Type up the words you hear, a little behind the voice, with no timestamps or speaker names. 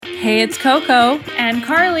Hey, it's Coco. And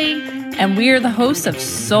Carly. And we are the hosts of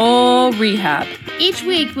Soul Rehab. Each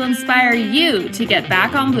week will inspire you to get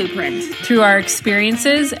back on Blueprint. Through our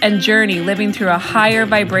experiences and journey living through a higher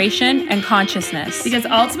vibration and consciousness. Because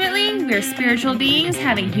ultimately, we're spiritual beings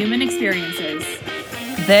having human experiences.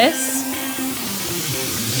 This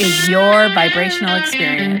is your vibrational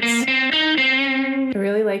experience. I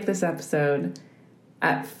really like this episode.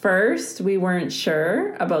 At first, we weren't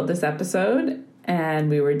sure about this episode, and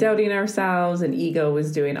we were doubting ourselves, and ego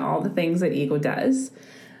was doing all the things that ego does.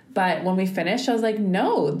 But when we finished, I was like,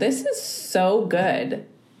 no, this is so good.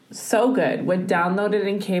 So good. What downloaded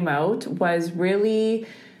and came out was really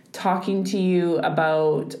talking to you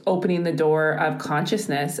about opening the door of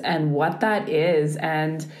consciousness and what that is,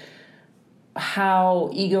 and how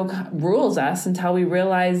ego rules us until we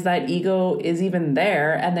realize that ego is even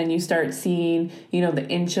there. And then you start seeing, the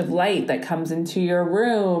inch of light that comes into your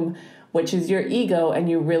room, which is your ego, and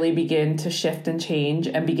you really begin to shift and change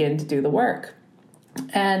and begin to do the work.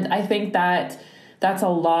 And I think that that's a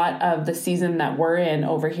lot of the season that we're in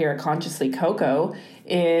over here at Consciously Coco,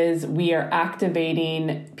 is we are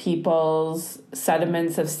activating people's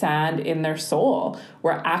sediments of sand in their soul.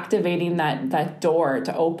 We're activating that door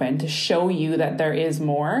to open, to show you that there is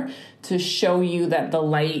more, to show you that the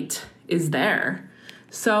light is there.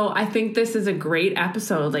 So I think this is a great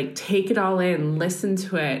episode. Like, take it all in, listen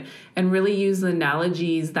to it, and really use the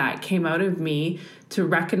analogies that came out of me to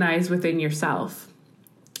recognize within yourself.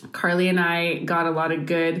 Carly and I got a lot of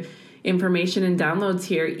good information and downloads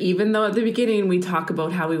here, even though at the beginning we talk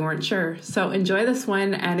about how we weren't sure. So enjoy this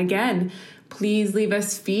one. And again, please leave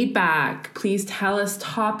us feedback. Please tell us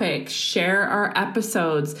topics, share our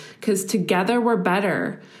episodes, because together we're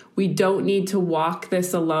better. We don't need to walk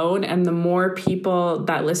this alone. And the more people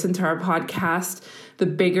that listen to our podcast, the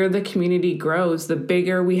bigger the community grows, the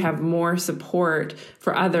bigger we have more support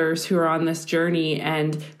for others who are on this journey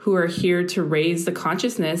and who are here to raise the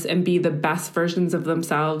consciousness and be the best versions of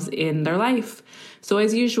themselves in their life. So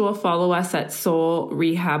as usual, follow us at Soul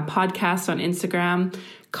Rehab Podcast on Instagram,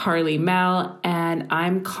 Carly Mel, and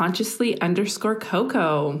I'm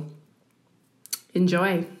consciously_Coco.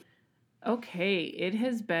 Enjoy. Okay, it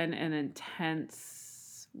has been an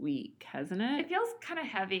intense week, hasn't it? It feels kind of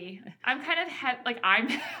heavy. I'm kind of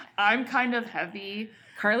I'm kind of heavy.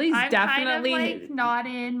 Carly's definitely kind of not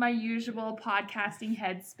in my usual podcasting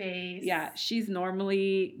headspace. Yeah, she's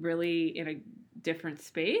normally really in a different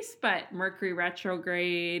space, but Mercury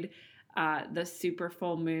retrograde, the super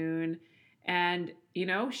full moon, and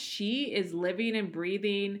she is living and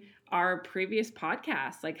breathing our previous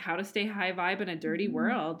podcast, like how to stay high vibe in a dirty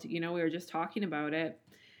world. We were just talking about it.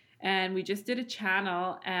 And we just did a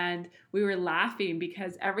channel and we were laughing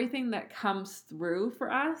because everything that comes through for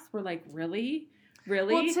us, we're like, really?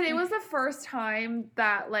 Really? Well, today was the first time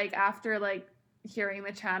that, after, hearing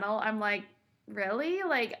the channel, I'm like, really?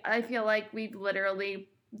 I feel like we've literally,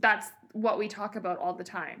 that's what we talk about all the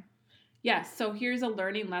time. Yes. So here's a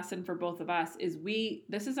learning lesson for both of us is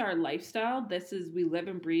this is our lifestyle. We live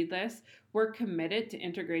and breathe this. We're committed to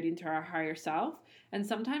integrating to our higher self. And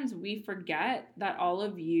sometimes we forget that all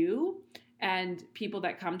of you and people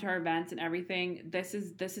that come to our events and everything, this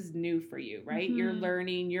is new for you, right? Mm-hmm. You're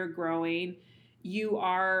learning, you're growing. You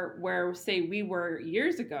are where, say, we were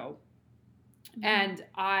years ago. Mm-hmm. And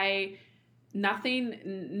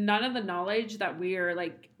none of the knowledge that we are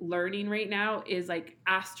learning right now is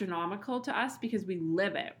astronomical to us because we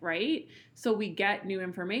live it, right? So we get new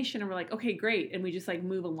information and we're like, okay, great. And we just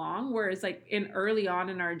move along. Whereas early on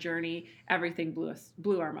in our journey, everything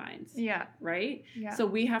blew our minds. Yeah. Right? Yeah. So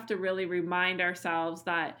we have to really remind ourselves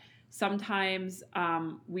that sometimes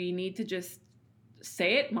we need to just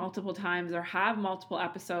say it multiple times or have multiple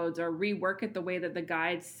episodes or rework it the way that the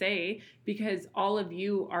guides say, because all of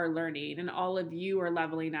you are learning and all of you are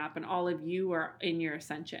leveling up and all of you are in your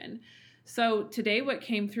ascension. So today what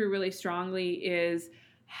came through really strongly is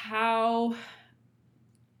how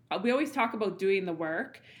we always talk about doing the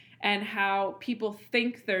work and how people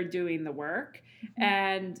think they're doing the work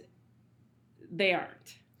and they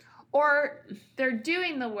aren't. Or they're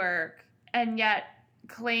doing the work and yet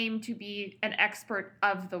claim to be an expert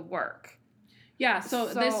of the work. Yeah,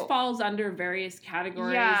 so this falls under various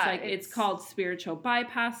categories. Yeah, it's called spiritual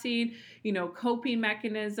bypassing, coping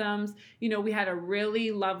mechanisms. We had a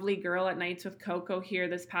really lovely girl at Nights with Coco here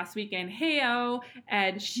this past weekend, Heyo,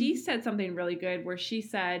 and she said something really good where she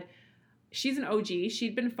said, she's an OG.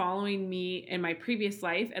 She'd been following me in my previous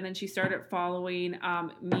life, and then she started following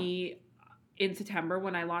me in September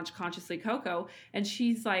when I launched Consciously Coco. And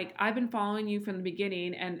she's like, I've been following you from the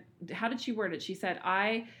beginning. And how did she word it? She said,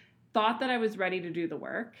 I thought that I was ready to do the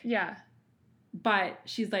work. Yeah. But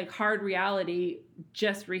she's like, hard reality,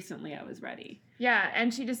 just recently I was ready. Yeah,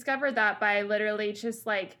 and she discovered that by literally just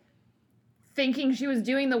like thinking she was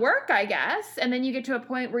doing the work, I guess. And then you get to a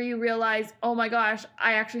point where you realize, oh my gosh,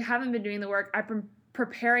 I actually haven't been doing the work. I've been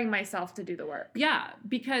preparing myself to do the work. Yeah,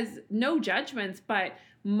 because no judgments, but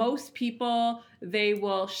most people, they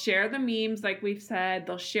will share the memes, like we've said,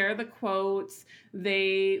 they'll share the quotes,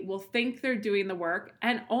 they will think they're doing the work.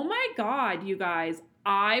 And oh my God, you guys,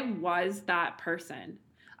 I was that person.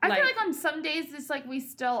 I feel like on some days it's like we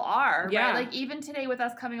still are, Yeah. right? Like even today with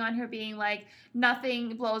us coming on here being like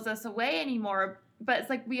nothing blows us away anymore, but it's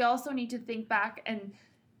like we also need to think back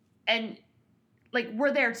and like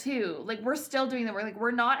we're there too. Like we're still doing the work. Like we're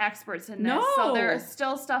not experts in this. No. So there's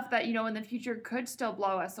still stuff that, you know, in the future could still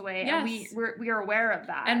blow us away. Yes. And we are aware of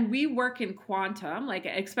that. And we work in quantum, like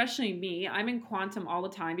especially me. I'm in quantum all the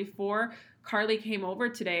time. Before Carly came over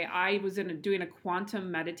today, I was doing a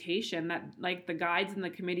quantum meditation that like the guides and the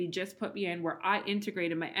committee just put me in, where I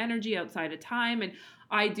integrated my energy outside of time, and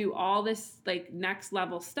I do all this like next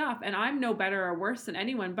level stuff, and I'm no better or worse than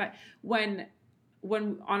anyone. But when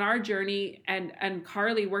on our journey and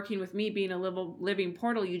Carly working with me being a living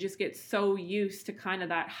portal, you just get so used to kind of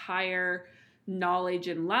that higher knowledge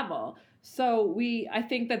and level. So I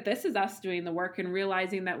think that this is us doing the work and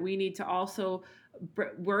realizing that we need to also,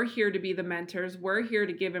 we're here to be the mentors. We're here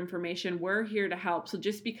to give information. We're here to help. So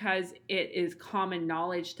just because it is common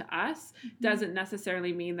knowledge to us doesn't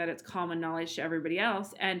necessarily mean that it's common knowledge to everybody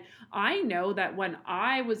else. And I know that when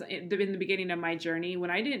I was in the beginning of my journey,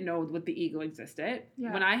 when I didn't know what the ego existed,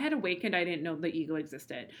 when I had awakened, I didn't know the ego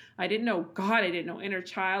existed. I didn't know God. I didn't know inner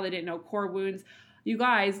child. I didn't know core wounds. You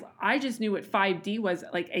guys, I just knew what 5D was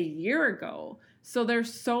like a year ago. So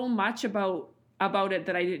there's so much about it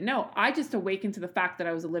that I didn't know. I just awakened to the fact that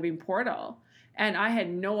I was a living portal, and I had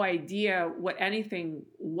no idea what anything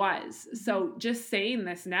was. So just saying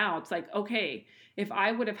this now, it's like, okay, if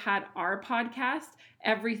I would have had our podcast,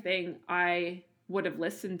 everything I would have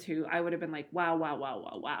listened to, I would have been like, wow, wow, wow,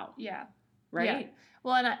 wow, wow. Yeah. Right? Yeah.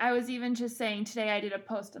 Well, and I was even just saying today, I did a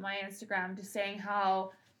post on my Instagram just saying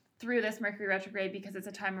how through this Mercury retrograde, because it's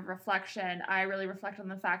a time of reflection, I really reflect on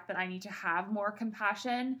the fact that I need to have more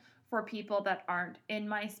compassion for people that aren't in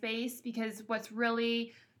my space, because what's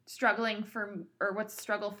really what's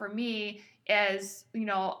struggle for me is, you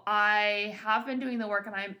know, I have been doing the work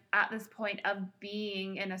and I'm at this point of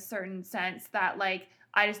being in a certain sense that like,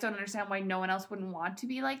 I just don't understand why no one else wouldn't want to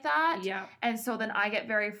be like that. Yeah. And so then I get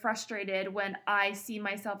very frustrated when I see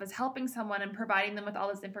myself as helping someone and providing them with all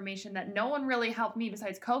this information that no one really helped me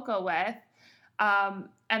besides Coco with.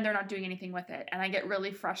 And they're not doing anything with it. And I get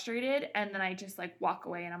really frustrated. And then I just like walk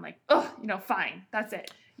away and I'm like, oh, you know, fine. That's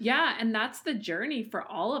it. Yeah. And that's the journey for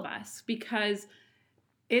all of us, because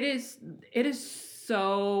it is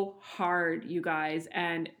so hard, you guys.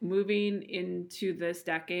 And moving into this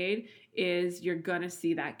decade is you're going to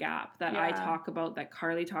see that gap that I talk about, that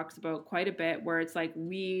Carly talks about quite a bit, where it's like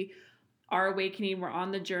we are awakening, we're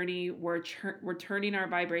on the journey, we're turning our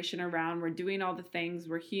vibration around, we're doing all the things,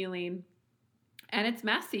 we're healing, and it's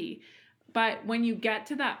messy. But when you get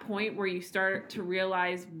to that point where you start to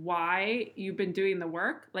realize why you've been doing the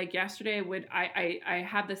work, like yesterday, I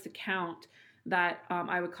have this account that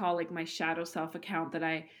I would call like my shadow self account that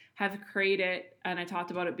I have created, and I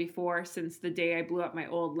talked about it before, since the day I blew up my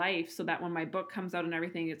old life, so that when my book comes out and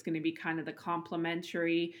everything, it's going to be kind of the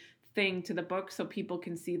complementary thing to the book so people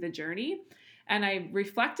can see the journey. And I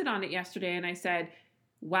reflected on it yesterday and I said,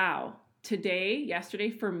 wow,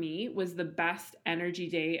 yesterday for me was the best energy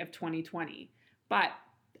day of 2020. But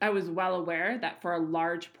I was well aware that for a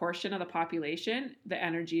large portion of the population, the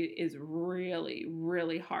energy is really,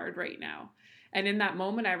 really hard right now. And in that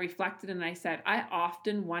moment, I reflected and I said, I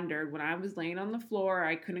often wondered when I was laying on the floor,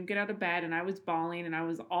 I couldn't get out of bed and I was bawling and I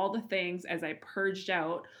was all the things as I purged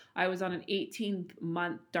out. I was on an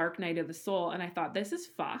 18-month dark night of the soul. And I thought, this is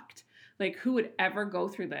fucked. Like, who would ever go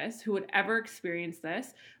through this? Who would ever experience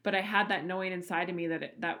this? But I had that knowing inside of me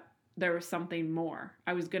that there was something more.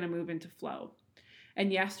 I was going to move into flow.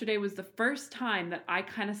 And yesterday was the first time that I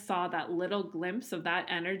kind of saw that little glimpse of that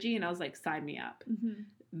energy. And I was like, sign me up. Mm-hmm.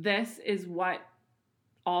 This is what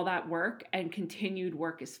all that work and continued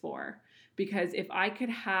work is for. Because if I could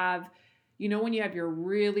have, you know, when you have your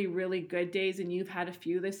really, really good days, and you've had a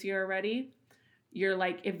few this year already, you're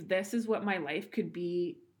like, if this is what my life could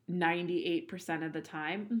be 98% of the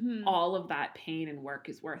time, mm-hmm. all of that pain and work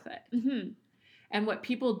is worth it. Mm-hmm. And what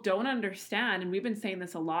people don't understand, and we've been saying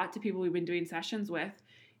this a lot to people we've been doing sessions with,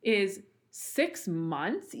 is 6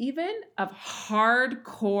 months even of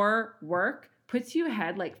hardcore work puts you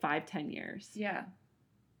ahead like 5-10 years. Yeah.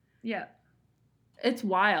 Yeah. It's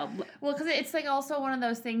wild. Well, because it's like also one of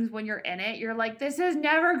those things when you're in it, you're like, this is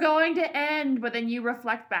never going to end. But then you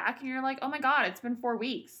reflect back and you're like, oh my God, it's been 4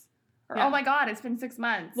 weeks. Or, oh my God, it's been 6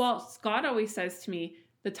 months. Well, Scott always says to me,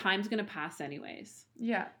 the time's going to pass anyways.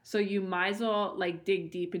 Yeah. So you might as well like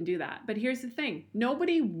dig deep and do that. But here's the thing.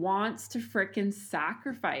 Nobody wants to frickin'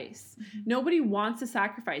 sacrifice. Mm-hmm. Nobody wants to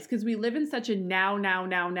sacrifice because we live in such a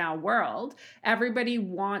now world. Everybody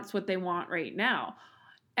wants what they want right now.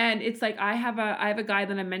 And it's like I have a guy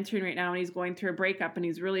that I'm mentoring right now and he's going through a breakup and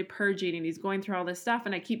he's really purging and he's going through all this stuff.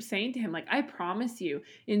 And I keep saying to him, like, I promise you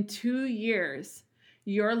in 2 years,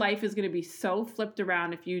 your life is going to be so flipped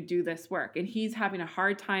around if you do this work. And he's having a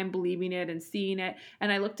hard time believing it and seeing it.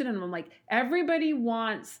 And I looked at him and I'm like, everybody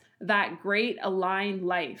wants that great aligned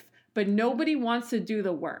life, but nobody wants to do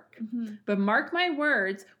the work. Mm-hmm. But mark my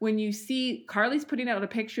words, when you see Carly's putting out a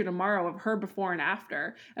picture tomorrow of her before and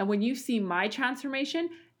after, and when you see my transformation,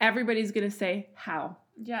 everybody's going to say, how?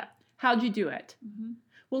 Yeah. How'd you do it? Mm-hmm.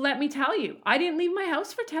 Well, let me tell you, I didn't leave my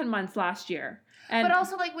house for 10 months last year. And but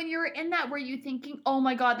also, like, when you're in that, were you thinking, oh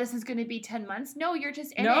my God, this is going to be 10 months? No, you're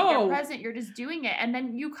just in it. You're present. You're just doing it. And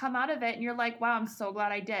then you come out of it and you're like, wow, I'm so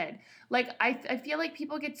glad I did. Like, I feel like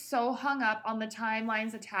people get so hung up on the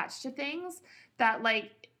timelines attached to things that,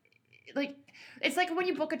 like, it's like when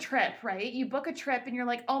you book a trip, right? You book a trip and you're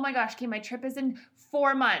like, oh my gosh, okay, my trip is in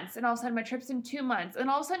 4 months. And all of a sudden my trip's in 2 months. And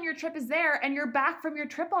all of a sudden your trip is there and you're back from your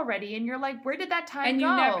trip already. And you're like, where did that time go?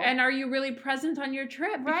 And are you really present on your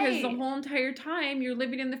trip? Because the whole entire time you're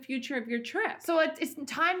living in the future of your trip. So it's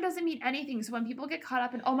time doesn't mean anything. So when people get caught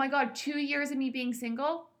up in, oh my God, 2 years of me being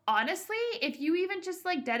single, honestly, if you even just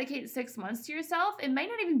like dedicate 6 months to yourself, it might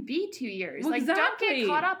not even be 2 years. Well, like, don't get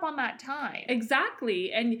caught up on that time.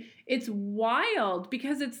 Exactly. And it's wild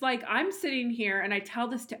because it's like I'm sitting here and I tell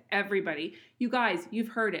this to everybody. You guys, you've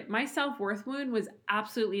heard it. My self-worth wound was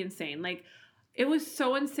absolutely insane. Like, it was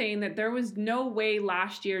so insane that there was no way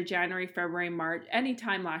last year, January, February, March,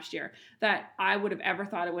 anytime last year, that I would have ever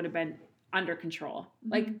thought it would have been under control.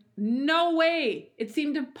 Mm-hmm. Like, no way. It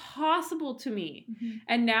seemed impossible to me. Mm-hmm.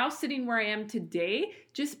 And now sitting where I am today,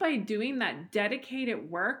 just by doing that dedicated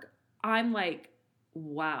work, I'm like,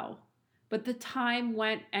 wow. But the time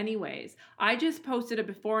went anyways. I just posted a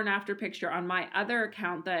before and after picture on my other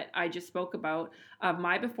account that I just spoke about of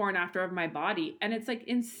my before and after of my body. And it's like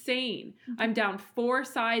insane. Mm-hmm. I'm down 4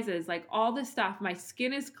 sizes, like all this stuff. My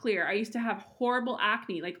skin is clear. I used to have horrible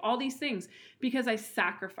acne, like all these things because I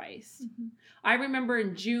sacrificed. Mm-hmm. I remember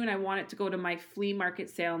in June, I wanted to go to my flea market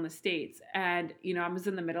sale in the States. And, you know, I was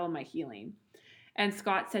in the middle of my healing. And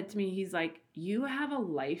Scott said to me, he's like, you have a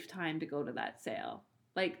lifetime to go to that sale.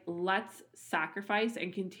 Like, let's sacrifice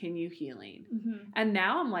and continue healing. Mm-hmm. And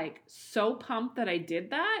now I'm like so pumped that I did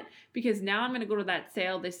that because now I'm going to go to that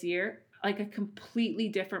sale this year like a completely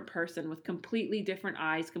different person with completely different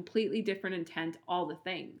eyes, completely different intent, all the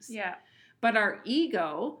things. Yeah. But our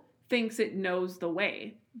ego thinks it knows the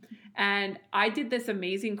way. Mm-hmm. And I did this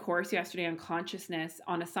amazing course yesterday on consciousness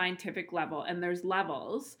on a scientific level, and there's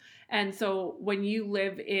levels. And so when you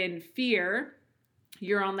live in fear,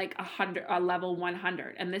 you're on like a level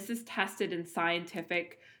 100. And this is tested in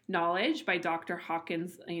scientific knowledge by Dr.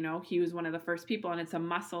 Hawkins. You know, he was one of the first people, and it's a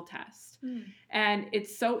muscle test. Mm. And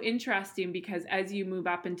it's so interesting because as you move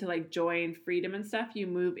up into like joy and freedom and stuff, you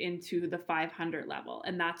move into the 500 level.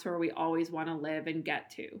 And that's where we always want to live and get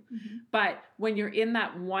to. Mm-hmm. But when you're in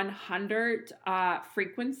that 100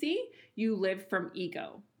 frequency, you live from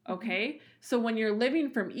ego. Okay. Mm-hmm. So when you're living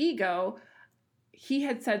from ego, he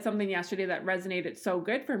had said something yesterday that resonated so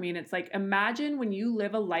good for me. And it's like, imagine when you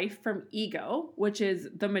live a life from ego, which is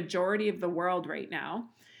the majority of the world right now,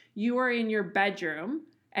 you are in your bedroom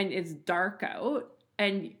and it's dark out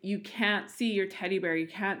and you can't see your teddy bear. You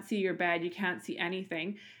can't see your bed. You can't see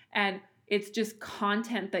anything. And it's just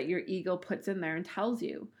content that your ego puts in there and tells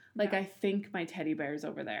you. Like, yeah. I think my teddy bear's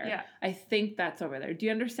over there. Yeah. I think that's over there. Do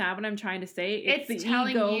you understand what I'm trying to say? It's the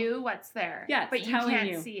telling ego. You what's there. Yeah, but you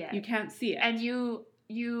can't see it. You can't see it. And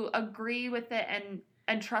you agree with it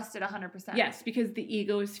and trust it 100%. Yes, because the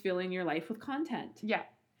ego is filling your life with content. Yeah.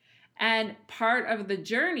 And part of the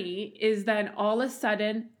journey is then all of a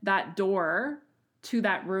sudden that door to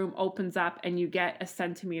that room opens up and you get a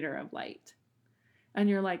centimeter of light. And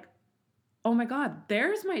you're like, oh my God,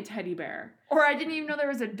 there's my teddy bear. Or I didn't even know there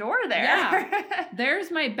was a door there. Yeah. There's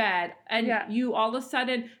my bed. And you all of a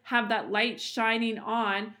sudden have that light shining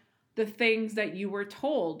on the things that you were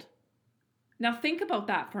told. Now think about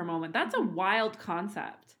that for a moment. That's a wild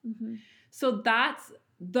concept. Mm-hmm. So that's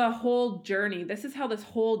the whole journey. This is how this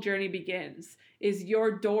whole journey begins, is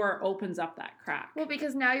your door opens up that crack. Well,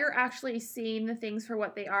 because now you're actually seeing the things for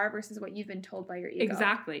what they are versus what you've been told by your ego.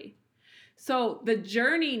 Exactly. So the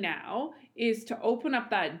journey now is to open up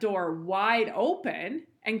that door wide open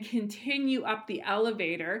and continue up the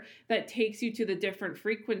elevator that takes you to the different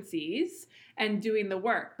frequencies and doing the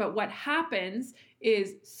work. But what happens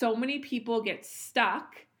is so many people get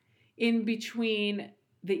stuck in between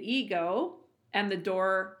the ego and the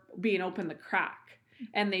door being open the crack,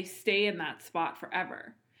 and they stay in that spot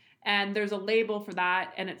forever. And there's a label for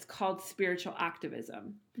that, and it's called spiritual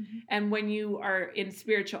activism. Mm-hmm. And when you are in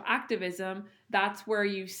spiritual activism, that's where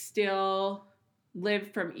you still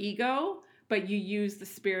live from ego, but you use the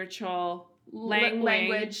spiritual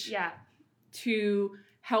language to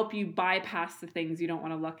help you bypass the things you don't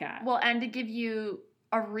want to look at. Well, and to give you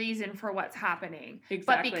a reason for what's happening.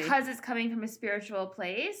 Exactly. But because it's coming from a spiritual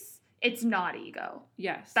place, it's not ego.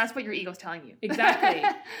 Yes. That's what your ego's telling you. Exactly.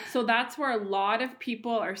 So that's where a lot of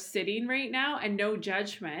people are sitting right now, and no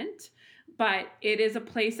judgment, but it is a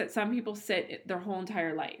place that some people sit their whole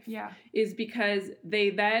entire life. Yeah. Is because they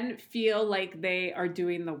then feel like they are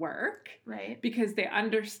doing the work. Right. Because they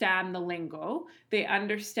understand the lingo. They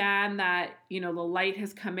understand that, the light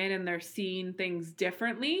has come in and they're seeing things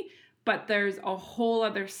differently, but there's a whole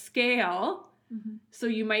other scale. Mm-hmm. So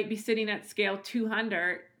you might be sitting at scale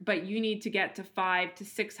 200, but you need to get to 500 to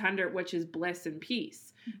 600, which is bliss and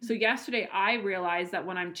peace. Mm-hmm. So yesterday I realized that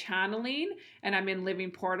when I'm channeling and I'm in Living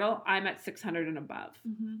Portal, I'm at 600 and above.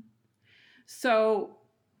 Mm-hmm. So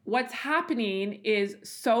what's happening is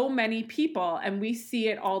so many people, and we see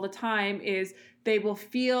it all the time, is they will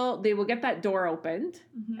get that door opened,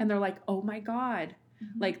 mm-hmm. and they're like, oh my God.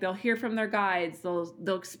 Mm-hmm. Like they'll hear from their guides,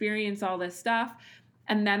 they'll experience all this stuff.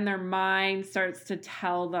 And then their mind starts to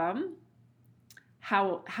tell them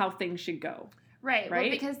how things should go. Right. Well,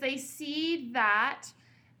 because they see that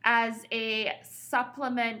as a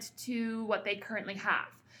supplement to what they currently have.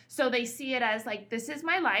 So they see it as like, this is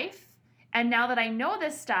my life. And now that I know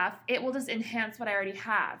this stuff, it will just enhance what I already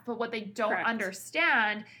have. But what they don't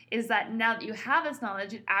understand is that now that you have this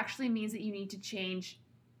knowledge, it actually means that you need to change,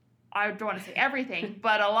 I don't want to say everything,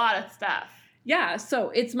 but a lot of stuff. Yeah,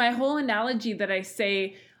 so it's my whole analogy that I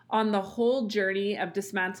say on the whole journey of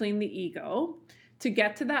dismantling the ego, to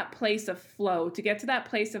get to that place of flow, to get to that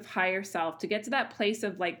place of higher self, to get to that place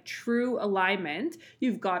of like true alignment,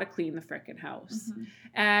 you've got to clean the frickin' house. Mm-hmm.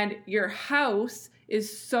 And your house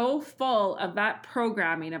is so full of that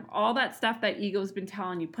programming, of all that stuff that ego's been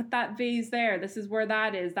telling you. Put that vase there. This is where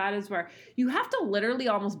that is where. You have to literally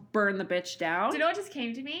almost burn the bitch down. Do you know what just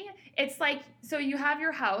came to me? It's like, so you have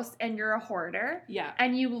your house and you're a hoarder. Yeah.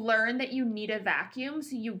 And you learn that you need a vacuum,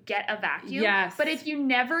 so you get a vacuum. Yes. But if you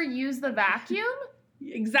never use the vacuum...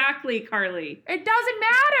 Exactly, Carly. It doesn't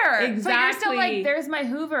matter. Exactly. So you're still like, there's my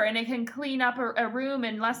Hoover and it can clean up a room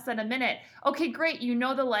in less than a minute. Okay, great. You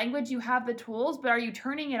know the language, you have the tools, but are you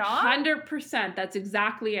turning it on? 100%. That's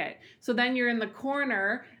exactly it. So then you're in the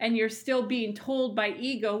corner and you're still being told by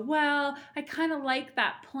ego, well, I kind of like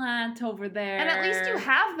that plant over there. And at least you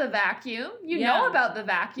have the vacuum. You know about the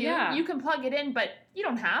vacuum. Yeah. You can plug it in, but you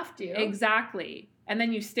don't have to. Exactly. And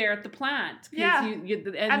then you stare at the plant. Yeah.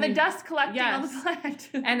 And the dust collecting on the plant.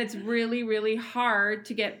 And it's really, really hard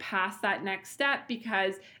to get past that next step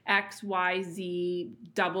because X, Y, Z,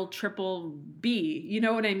 double, triple B. You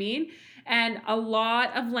know what I mean? And a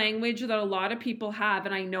lot of language that a lot of people have,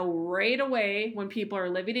 and I know right away when people are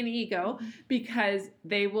living in ego, because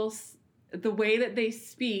the way that they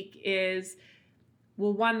speak is,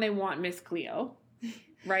 well, one, they want Miss Cleo.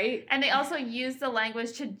 Right? And they also use the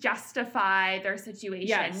language to justify their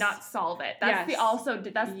situation, not solve it. That's also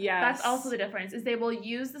the difference, is they will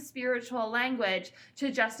use the spiritual language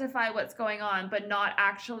to justify what's going on, but not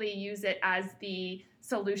actually use it as the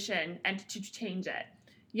solution and to change it.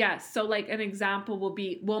 Yes. So like an example will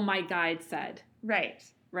be, well, my guide said. Right.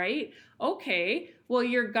 Right? Okay. Well,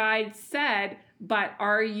 your guide said, but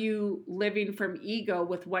are you living from ego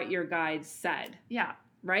with what your guide said? Yeah.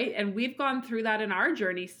 Right? And we've gone through that in our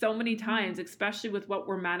journey so many times, especially with what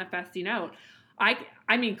we're manifesting out. I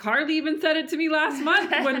mean, Carly even said it to me last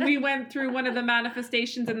month when we went through one of the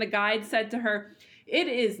manifestations and the guide said to her, it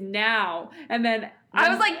is now. And then I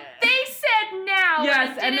was like, they said now.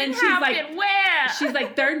 Yes. And then she's like, where? She's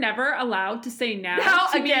like, they're never allowed to say now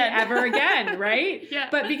to me ever again. Right? Yeah.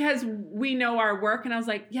 But because we know our work, and I was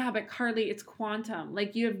like, yeah, but Carly, it's quantum.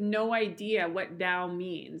 Like you have no idea what now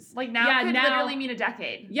means. Like now could literally mean a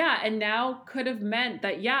decade. Yeah. And now could have meant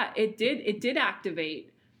that, yeah, it did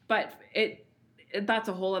activate, but that's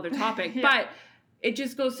a whole other topic. Yeah. But it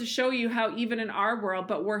just goes to show you how even in our world,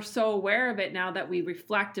 but we're so aware of it now that we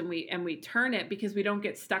reflect and we turn it because we don't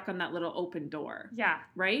get stuck on that little open door. Yeah.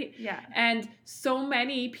 Right? Yeah. And so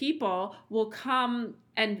many people will come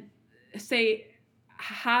and say,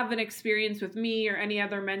 have an experience with me or any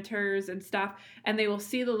other mentors and stuff, and they will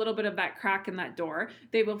see the little bit of that crack in that door.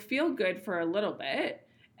 They will feel good for a little bit.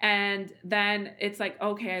 And then it's like,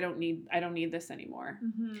 okay, I don't need this anymore.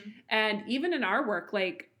 Mm-hmm. And even in our work,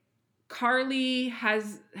 like Carly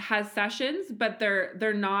has sessions, but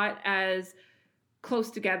they're not as close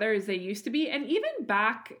together as they used to be. And even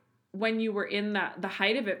back when you were in the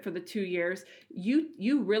height of it for the 2 years,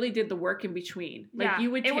 you really did the work in between. Like you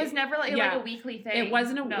would. It was never like a weekly thing. It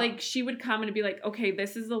wasn't like she would come and be like, okay,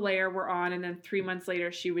 this is the layer we're on, and then 3 months later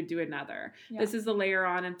she would do another. Yeah. This is the layer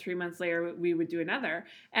on, and 3 months later we would do another.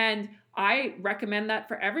 And I recommend that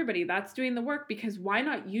for everybody that's doing the work, because why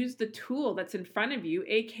not use the tool that's in front of you,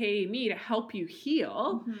 aka me, to help you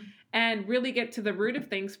heal. Mm-hmm. And really get to the root of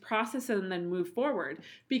things, process it, and then move forward.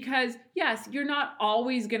 Because yes, you're not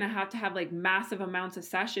always going to have like massive amounts of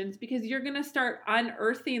sessions, because you're going to start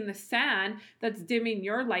unearthing the sand that's dimming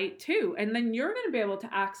your light too. And then you're going to be able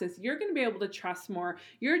to access, you're going to be able to trust more.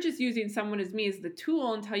 You're just using someone as me as the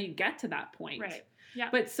tool until you get to that point. Right. Yeah.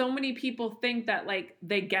 But so many people think that like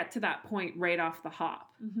they get to that point right off the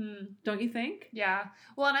hop. Mm-hmm. Don't you think? Yeah.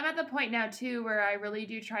 Well, and I'm at the point now too where I really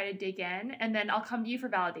do try to dig in, and then I'll come to you for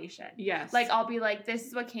validation. Yes. Like I'll be like, this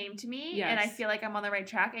is what came to me, and I feel like I'm on the right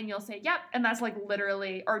track, and you'll say, yep, and that's like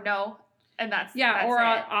literally, or no, and that's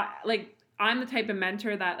like I'm the type of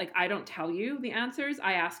mentor that like I don't tell you the answers,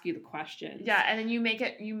 I ask you the questions. Yeah, and then you make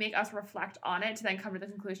us reflect on it to then come to the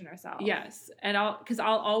conclusion ourselves. Yes, and I'll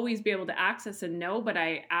always be able to access and know, but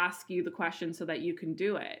I ask you the question so that you can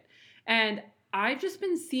do it. And I've just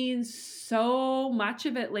been seeing so much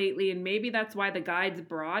of it lately, and maybe that's why the guides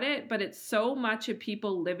brought it, but it's so much of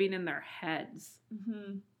people living in their heads.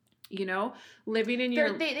 Mm-hmm. You know, living in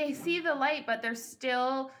they see the light, but they're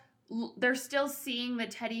still seeing the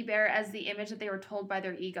teddy bear as the image that they were told by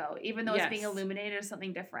their ego, even though it's being illuminated as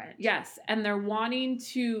something different. Yes. And they're wanting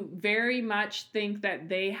to very much think that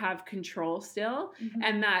they have control still, mm-hmm.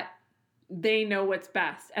 and that they know what's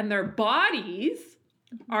best. And their bodies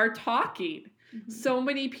mm-hmm. are talking. Mm-hmm. So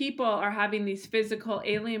many people are having these physical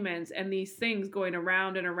ailments and these things going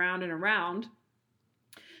around and around and around,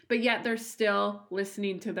 but yet they're still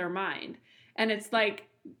listening to their mind. And it's like,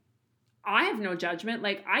 I have no judgment.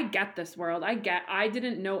 Like, I get this world. I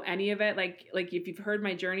didn't know any of it. Like if you've heard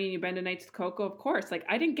my journey and you've been to Nights with Coco, of course, like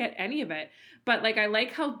I didn't get any of it. But like, I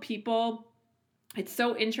like how people, it's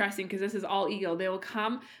so interesting because this is all ego. They will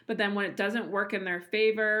come, but then when it doesn't work in their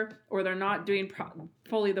favor, or they're not doing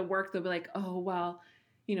fully the work, they'll be like, oh, well,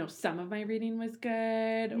 you know, some of my reading was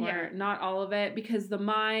good, or not all of it, because the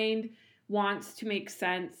mind wants to make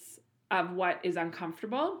sense of what is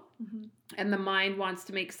uncomfortable. Mm-hmm. And the mind wants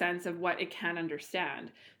to make sense of what it can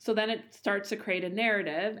understand. So then it starts to create a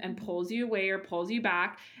narrative and pulls you away or pulls you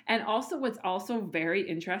back. And also what's also very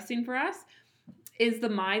interesting for us is the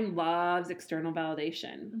mind loves external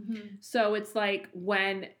validation. Mm-hmm. So it's like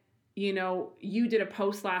when, you know, you did a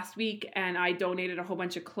post last week and I donated a whole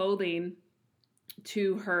bunch of clothing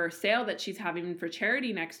to her sale that she's having for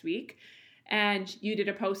charity next week. And you did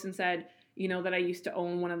a post and said, you know, that I used to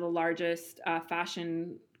own one of the largest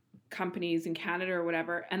fashion companies in Canada or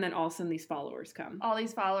whatever, and then all of a sudden these followers come. All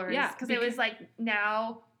these followers. Yeah. Because it was like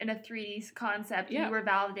now in a 3D concept, you were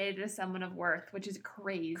validated as someone of worth, which is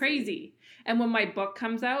crazy. Crazy. And when my book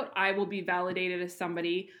comes out, I will be validated as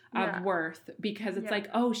somebody of worth, because it's like,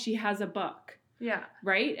 oh, she has a book. Yeah.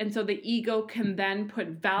 Right? And so the ego can then put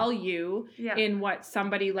value in what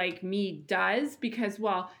somebody like me does, because,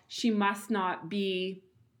 well, she must not be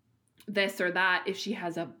this or that if she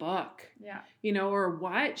has a book, you know, or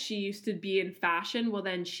what, she used to be in fashion, well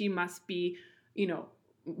then she must be, you know,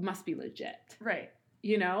 must be legit, right?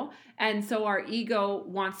 You know. And so our ego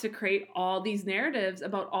wants to create all these narratives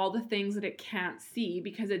about all the things that it can't see,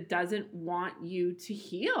 because it doesn't want you to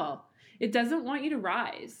heal. It doesn't want you to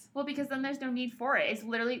rise. Well, because then there's no need for it. It's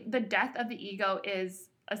literally the death of the ego is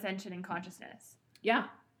ascension in consciousness. Yeah.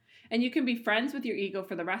 And you can be friends with your ego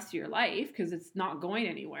for the rest of your life because it's not going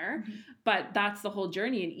anywhere. Mm-hmm. But that's the whole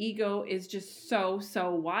journey. And ego is just so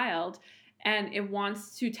wild. And it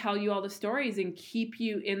wants to tell you all the stories and keep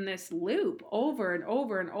you in this loop over and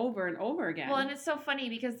over and over and over again. Well, and it's so funny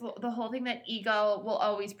because the whole thing that ego will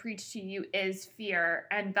always preach to you is fear.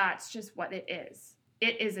 And that's just what it is.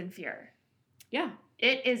 It is in fear. Yeah.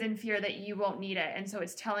 It is in fear that you won't need it. And so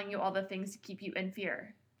it's telling you all the things to keep you in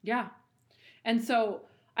fear. Yeah. And so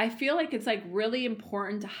I feel like it's like really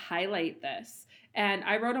important to highlight this. And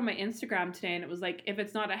I wrote on my Instagram today and it was like, if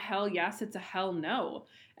it's not a hell yes, it's a hell no.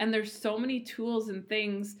 And there's so many tools and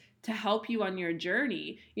things to help you on your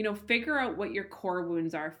journey. You know, figure out what your core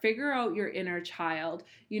wounds are, figure out your inner child,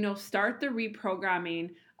 you know, start the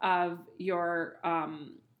reprogramming of your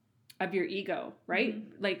ego, right?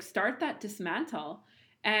 Mm-hmm. Like start that dismantle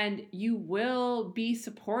and you will be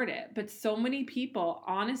supported. But so many people,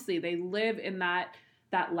 honestly, they live in that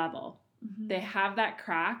level. Mm-hmm. They have that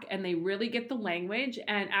crack and they really get the language.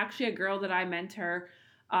 And actually a girl that I mentor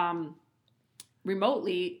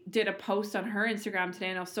remotely did a post on her Instagram today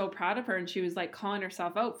and I was so proud of her, and she was like calling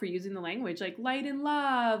herself out for using the language like light and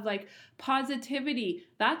love, like positivity.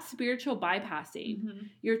 That's spiritual bypassing. Mm-hmm.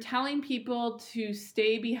 You're telling people to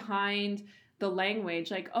stay behind the language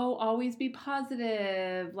like, oh, always be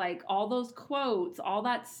positive, like all those quotes, all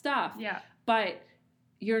that stuff. Yeah. But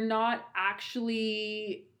you're not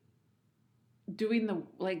actually doing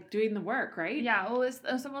the work, right? Yeah, well,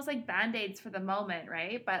 it's almost like band-aids for the moment,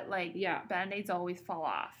 right? But like, Yeah, band-aids always fall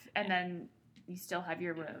off, and then you still have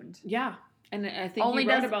your wound. yeah. And I think you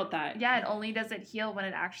wrote about that. Yeah, it only does it heal when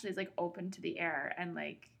it actually is like open to the air and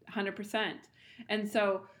like 100%. And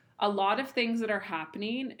so a lot of things that are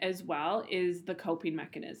happening as well is the coping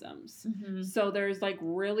mechanisms. Mm-hmm. So there's like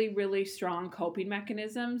really, really strong coping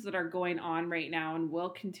mechanisms that are going on right now and will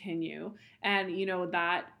continue. And you know,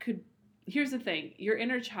 that could, here's the thing, your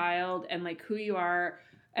inner child and like who you are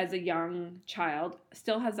as a young child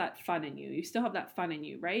still has that fun in you. You still have that fun in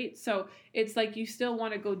you, right? So it's like you still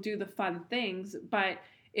want to go do the fun things, but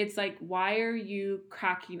it's like, why are you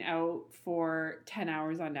cracking out for 10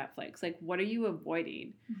 hours on Netflix? Like, what are you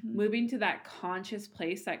avoiding? Mm-hmm. Moving to that conscious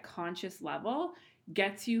place, that conscious level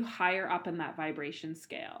gets you higher up in that vibration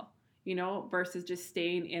scale, you know, versus just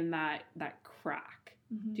staying in that crack.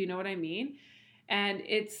 Mm-hmm. Do you know what I mean? And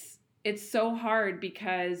it's so hard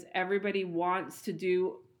because everybody wants to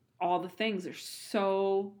do all the things. There's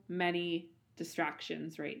so many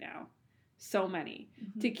distractions right now. So many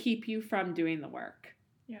to keep you from doing the work.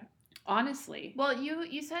 Yeah. Honestly. Well,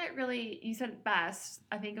 you said it best.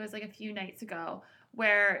 I think it was like a few nights ago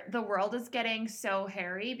where the world is getting so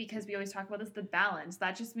hairy because we always talk about this, the balance.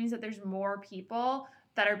 That just means that there's more people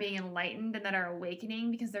that are being enlightened and that are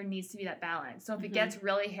awakening because there needs to be that balance. So if it gets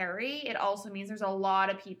really hairy, it also means there's a lot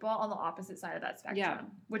of people on the opposite side of that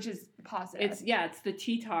spectrum, which is positive. It's the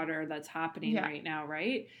teeter that's happening right now,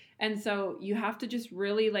 right? And so you have to just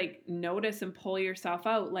really like notice and pull yourself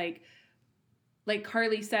out. Like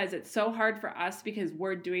Carly says, it's so hard for us because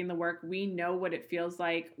we're doing the work. We know what it feels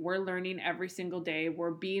like. We're learning every single day.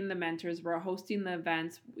 We're being the mentors. We're hosting the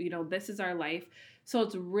events. You know, this is our life. So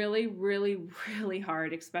it's really, really, really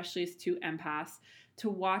hard, especially as two empaths,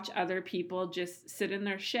 to watch other people just sit in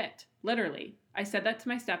their shit. Literally. I said that to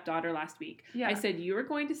my stepdaughter last week. Yeah. I said, you are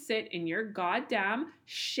going to sit in your goddamn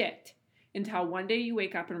shit until one day you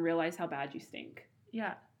wake up and realize how bad you stink.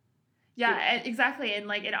 Yeah. Yeah, exactly. And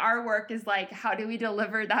like in our work is like, how do we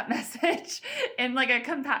deliver that message in like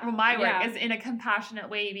my work is in a compassionate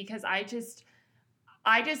way, because I just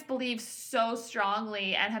believe so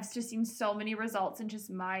strongly and have just seen so many results in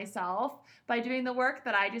just myself by doing the work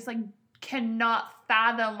that I just like cannot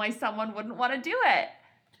fathom why someone wouldn't want to do it.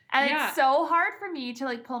 And it's so hard for me to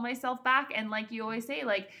like pull myself back. And like you always say,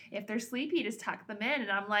 like, if they're sleepy, just tuck them in.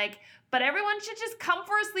 And I'm like, but everyone should just come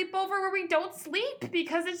for a sleepover where we don't sleep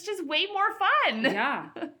because it's just way more fun. Yeah.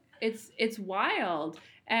 It's wild.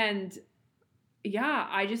 And yeah,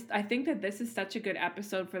 I think that this is such a good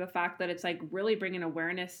episode for the fact that it's like really bringing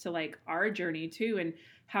awareness to like our journey too, and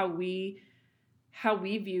how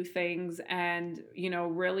we view things, and, you know,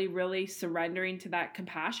 really, really surrendering to that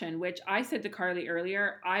compassion, which I said to Carly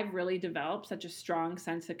earlier, I've really developed such a strong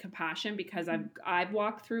sense of compassion because I've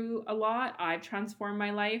walked through a lot. I've transformed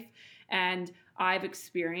my life, and I've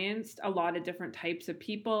experienced a lot of different types of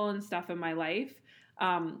people and stuff in my life.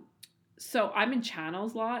 So I'm in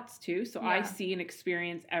channels lots too. So I see and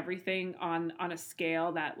experience everything on a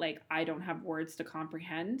scale that like I don't have words to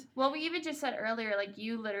comprehend. Well, we even just said earlier, like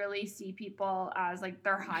you literally see people as like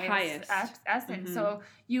their highest. Essence. Mm-hmm. So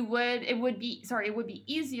it would be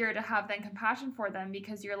easier to have then compassion for them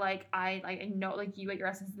because you're like, I know like you at your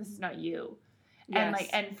essence, this is not you. Yes.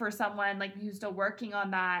 And for someone like who's still working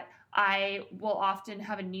on that, I will often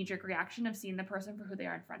have a knee-jerk reaction of seeing the person for who they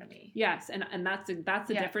are in front of me. Yes, and that's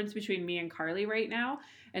the difference between me and Carly right now.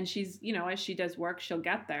 And she's, you know, as she does work, she'll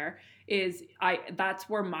get there. That's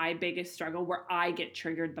where my biggest struggle, where I get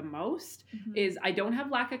triggered the most, is I don't have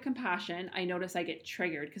lack of compassion. I notice I get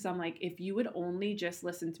triggered because I'm like, if you would only just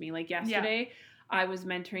listen to me. Like yesterday, I was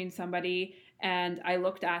mentoring somebody, and I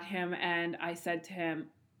looked at him and I said to him,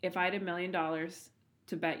 if I had $1 million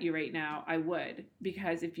to bet you right now, I would,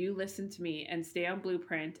 because if you listen to me and stay on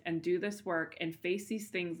Blueprint and do this work and face these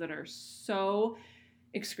things that are so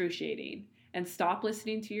excruciating and stop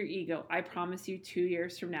listening to your ego, I promise you 2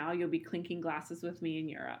 years from now, you'll be clinking glasses with me in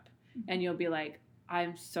Europe and you'll be like,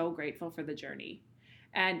 I'm so grateful for the journey.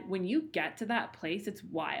 And when you get to that place, it's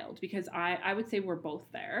wild because I would say we're both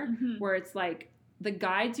there, where it's like the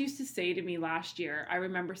guides used to say to me last year, I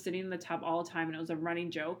remember sitting in the tub all the time, and it was a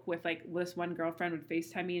running joke with like this one girlfriend would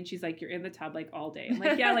FaceTime me and she's like, you're in the tub like all day. I'm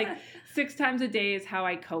like, yeah, like 6 times a day is how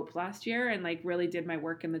I coped last year and like really did my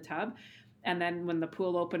work in the tub. And then when the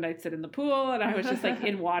pool opened, I'd sit in the pool and I was just like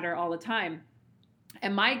in water all the time.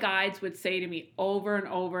 And my guides would say to me over and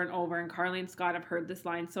over and over, and Carly and Scott have heard this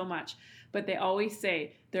line so much, but they always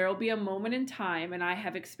say, there will be a moment in time, and I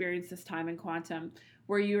have experienced this time in quantum,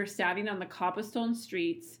 where you are standing on the cobblestone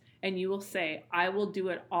streets and you will say, I will do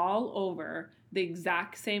it all over the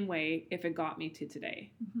exact same way if it got me to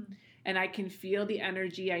today. And I can feel the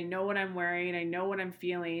energy. I know what I'm wearing. I know what I'm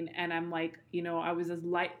feeling. And I'm like, you know, I was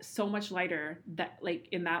so much lighter that like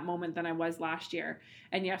in that moment than I was last year.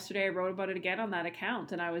 And yesterday I wrote about it again on that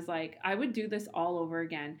account. And I was like, I would do this all over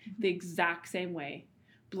again, the exact same way.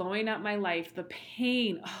 Blowing up my life, the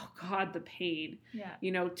pain, oh God, the pain. Yeah.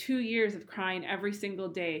 You know, 2 years of crying every single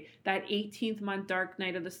day, that 18th month dark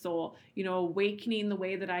night of the soul, you know, awakening the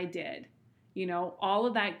way that I did. You know, all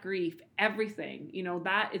of that grief, everything, you know,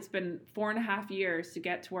 that it's been 4.5 years to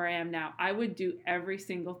get to where I am now. I would do every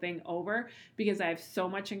single thing over because I have so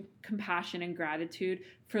much compassion and gratitude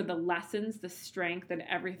for the lessons, the strength, and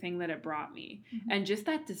everything that it brought me. And just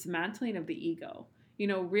that dismantling of the ego, you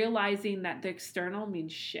know, realizing that the external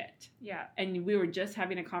means shit. Yeah. And we were just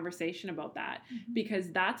having a conversation about that because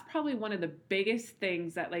that's probably one of the biggest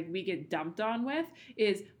things that like we get dumped on with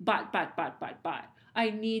is but. I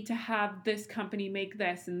need to have this company make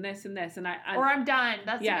this and this and this. And or I'm done.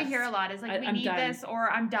 That's what we hear a lot is like, we need done. This or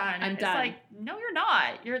I'm done. I'm it's done. like, no, you're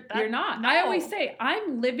not. You're not. No. I always say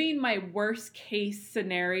I'm living my worst case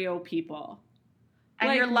scenario, people. And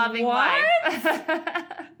like, you're loving what?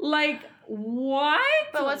 life. Like, what?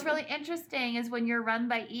 But what's really interesting is when you're run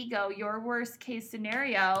by ego, your worst case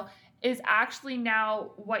scenario is actually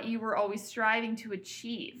now what you were always striving to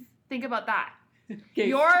achieve. Think about that. Okay.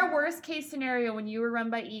 Your worst case scenario when you were run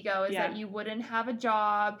by ego is that you wouldn't have a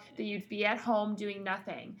job, that you'd be at home doing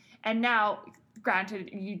nothing. And now, granted,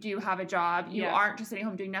 you do have a job. You aren't just sitting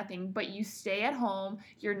home doing nothing, but you stay at home.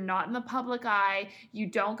 You're not in the public eye. You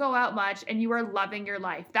don't go out much, and you are loving your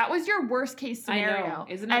life. That was your worst case scenario. I know,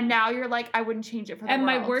 isn't it? And now you're like, I wouldn't change it for the world. And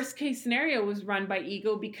my worst case scenario was run by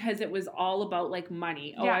ego because it was all about like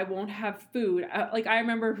money. Oh, I won't have food. Like I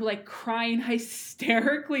remember like crying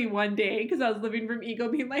hysterically one day because I was living from ego,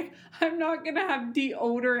 being like, I'm not gonna have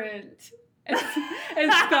deodorant.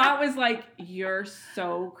 And Scott was like, you're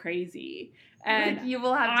so crazy. And like you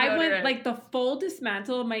will have deodorant. I went like the full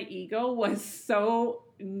dismantle of my ego was so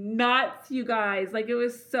nuts, you guys. Like it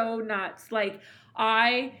was so nuts. Like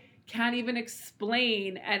I can't even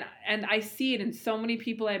explain. And I see it in so many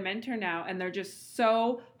people I mentor now, and they're just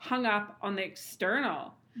so hung up on the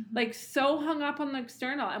external. Like so hung up on the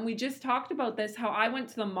external. And we just talked about this, how I went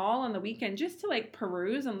to the mall on the weekend just to like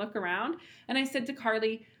peruse and look around. And I said to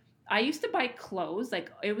Carly, I used to buy clothes,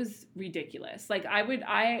 like it was ridiculous. Like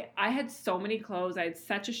I had so many clothes. I had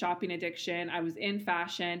such a shopping addiction. I was in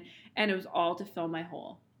fashion, and it was all to fill my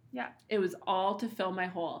hole. Yeah. It was all to fill my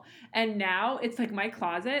hole. And now it's like my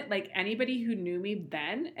closet, like anybody who knew me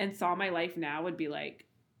then and saw my life now would be like,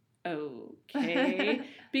 okay.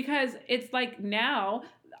 Because it's like now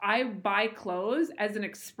I buy clothes as an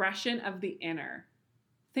expression of the inner.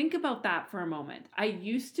 Think about that for a moment. I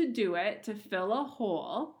used to do it to fill a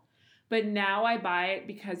hole. But now I buy it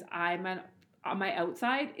because my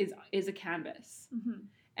outside is a canvas.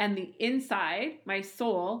 And the inside, my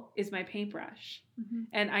soul, is my paintbrush.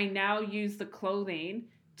 And I now use the clothing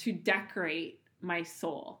to decorate my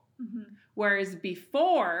soul. Whereas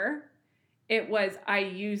before, it was I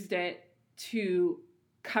used it to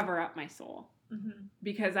cover up my soul.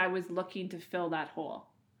 Because I was looking to fill that hole,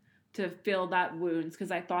 to fill that wounds,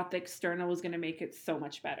 because I thought the external was going to make it so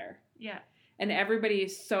much better. Yeah. And everybody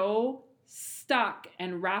is so stuck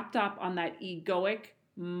and wrapped up on that egoic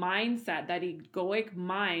mindset, that egoic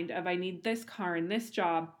mind of I need this car and this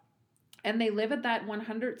job. And they live at that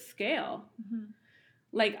 100 scale.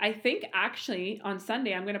 Like I think actually on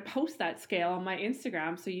Sunday, I'm going to post that scale on my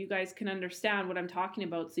Instagram so you guys can understand what I'm talking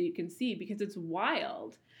about, so you can see, because it's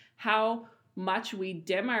wild how much we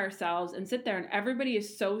dim ourselves and sit there, and everybody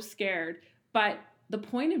is so scared. But the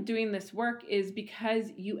point of doing this work is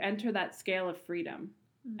because you enter that scale of freedom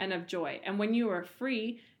and of joy. And when you are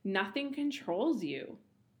free, nothing controls you.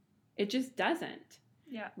 It just doesn't.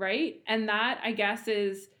 Yeah. Right? And that, I guess,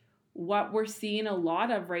 is what we're seeing a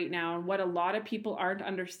lot of right now, and what a lot of people aren't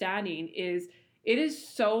understanding is it is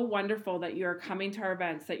so wonderful that you're coming to our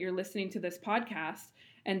events, that you're listening to this podcast,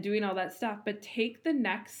 and doing all that stuff, but take the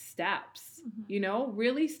next steps,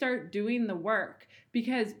 really start doing the work,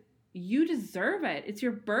 because you deserve it. It's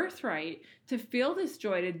your birthright to feel this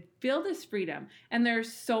joy, to feel this freedom. And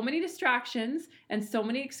there's so many distractions and so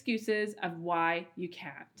many excuses of why you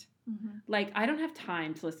can't. Like, I don't have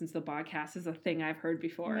time to listen to the podcast is a thing I've heard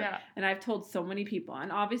before. Yeah. And I've told so many people.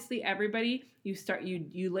 And obviously everybody,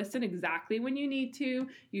 you listen exactly when you need to.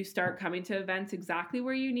 You start coming to events exactly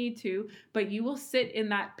where you need to. But you will sit in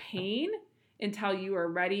that pain until you are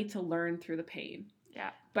ready to learn through the pain.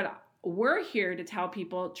 Yeah. But we're here to tell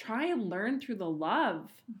people, try and learn through the love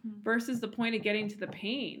versus the point of getting to the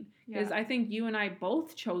pain. Because I think you and I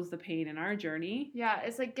both chose the pain in our journey. Yeah,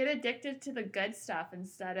 it's like, get addicted to the good stuff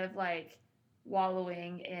instead of like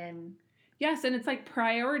wallowing in. Yes, and it's like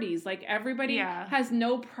priorities. Like, everybody has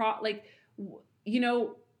no you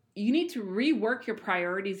need to rework your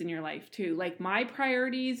priorities in your life too. Like, my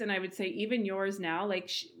priorities, and I would say even yours now, like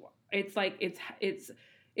it's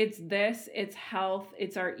this, it's health,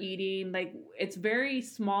 it's our eating, like it's very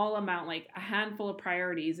small amount, like a handful of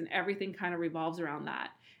priorities, and everything kind of revolves around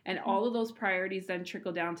that. And all of those priorities then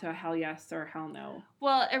trickle down to a hell yes or a hell no.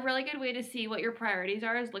 Well, a really good way to see what your priorities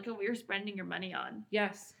are is look at what you're spending your money on.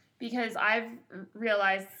 Yes. Because I've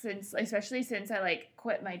realized especially since I like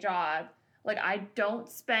quit my job, like I don't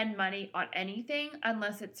spend money on anything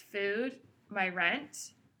unless it's food, my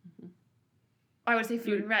rent. I would say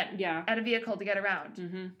food and rent. Yeah. And a vehicle to get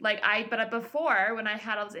around. But before, when I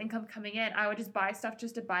had all this income coming in, I would just buy stuff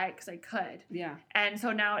just to buy it because I could. Yeah. And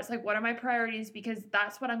so now it's like, what are my priorities? Because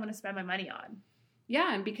that's what I'm going to spend my money on.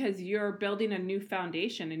 Yeah, and because you're building a new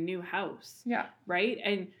foundation, a new house. Yeah. Right?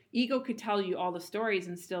 And ego could tell you all the stories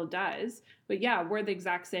and still does. But yeah, we're the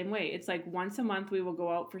exact same way. It's like once a month we will go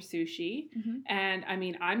out for sushi. And I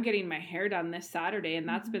mean, I'm getting my hair done this Saturday, and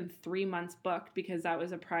that's been 3 months booked because that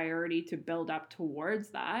was a priority to build up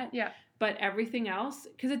towards that. Yeah. But everything else,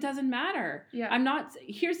 because it doesn't matter. Yeah.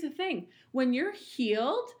 Here's the thing. When you're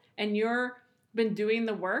healed and you're been doing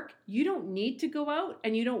the work, you don't need to go out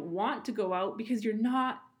and you don't want to go out because you're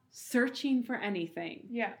not searching for anything.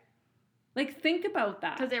 Yeah. Like, think about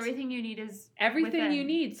that. Because everything you need is everything within. You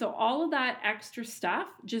need. So all of that extra stuff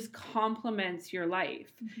just complements your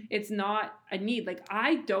life. It's not a need. Like,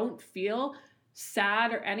 I don't feel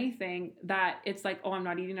sad or anything that it's like, oh, I'm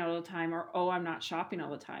not eating out all the time, or oh, I'm not shopping all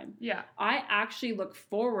the time. Yeah. I actually look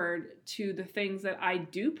forward to the things that I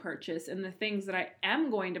do purchase and the things that I am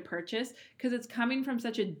going to purchase, because it's coming from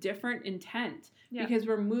such a different intent. Yeah. Because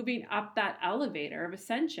we're moving up that elevator of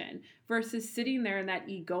ascension versus sitting there in that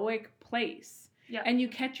egoic place. Yeah. And you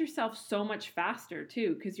catch yourself so much faster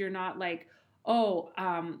too, because you're not like, oh,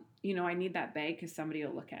 I need that bag because somebody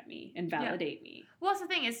will look at me and validate me. Well, that's the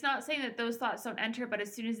thing. It's not saying that those thoughts don't enter, but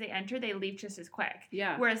as soon as they enter, they leave just as quick.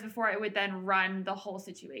 Yeah. Whereas before, it would then run the whole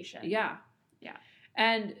situation. Yeah. Yeah.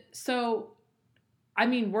 And so, I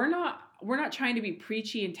mean, we're not trying to be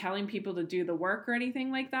preachy and telling people to do the work or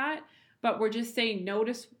anything like that, but we're just saying,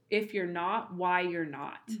 notice if you're not, why you're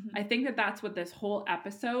not. I think that that's what this whole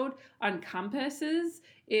episode encompasses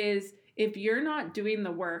is, if you're not doing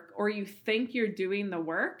the work or you think you're doing the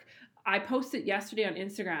work. I posted yesterday on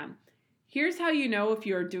Instagram, here's how you know if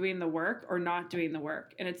you're doing the work or not doing the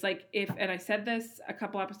work. And it's like, and I said this a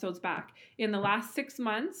couple episodes back, in the last 6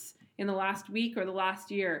 months, in the last week or the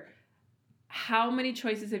last year, how many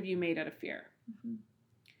choices have you made out of fear?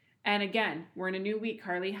 And again, we're in a new week,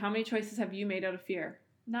 Carly. How many choices have you made out of fear?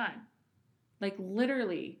 None. Like,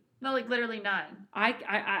 literally. No, like literally none.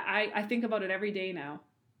 I think about it every day now.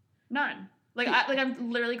 None.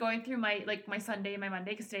 I'm literally going through my Sunday and my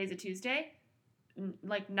Monday, because today's a Tuesday.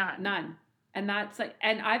 Like, none. And that's like,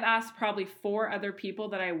 and I've asked probably 4 other people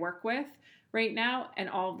that I work with right now, and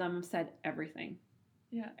all of them have said everything.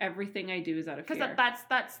 Yeah. Everything I do is out of fear. Because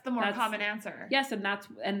that's the more common answer. Yes, and that's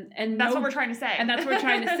what we're trying to say. And that's what we're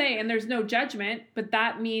trying to say. And there's no judgment, but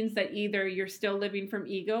that means that either you're still living from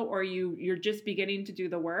ego or you're just beginning to do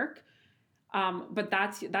the work. But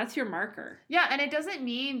that's your marker. Yeah, and it doesn't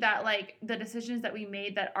mean that like the decisions that we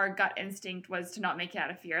made that our gut instinct was to not make it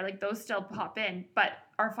out of fear, like those still pop in, but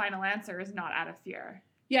our final answer is not out of fear.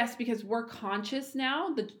 Yes, because we're conscious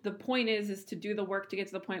now. The point is to do the work to get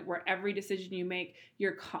to the point where every decision you make,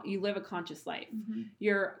 you live a conscious life.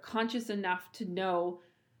 You're conscious enough to know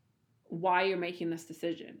why you're making this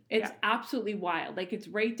decision. It's absolutely wild. Like, it's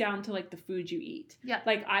right down to like the food you eat. Yeah.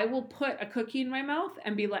 Like, I will put a cookie in my mouth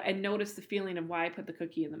and be like, and notice the feeling of why I put the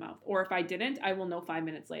cookie in the mouth. Or if I didn't, I will know 5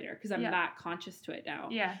 minutes later because I'm that conscious to it now.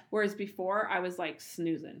 Yeah. Whereas before I was like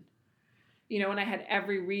snoozing, and I had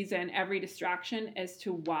every reason, every distraction as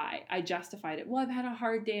to why I justified it. Well, I've had a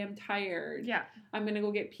hard day. I'm tired. Yeah. I'm going to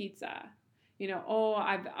go get pizza. oh,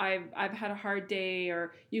 I've had a hard day,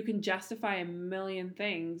 or you can justify a million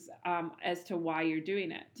things as to why you're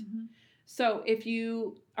doing it. Mm-hmm. So if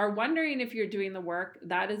you are wondering if you're doing the work,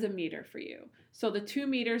 that is a meter for you. So the 2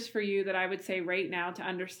 meters for you that I would say right now to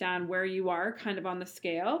understand where you are kind of on the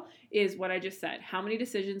scale is what I just said. How many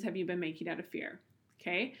decisions have you been making out of fear?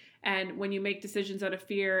 Okay. And when you make decisions out of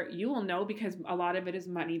fear, you will know, because a lot of it is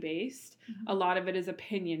money based. Mm-hmm. A lot of it is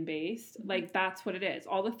opinion based. Mm-hmm. Like, that's what it is.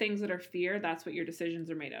 All the things that are fear, that's what your decisions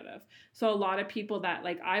are made out of. So a lot of people that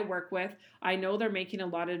like I work with, I know they're making a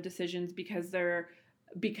lot of decisions because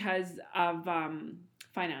of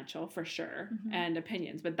financial, for sure, mm-hmm. and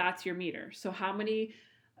opinions, but that's your meter. So how many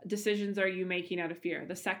decisions are you making out of fear?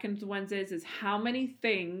 The second one is how many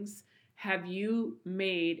things have you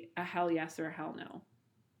made a hell yes or a hell no?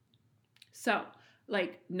 So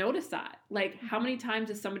like, notice that. Like, how many times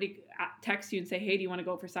does somebody text you and say, hey, do you want to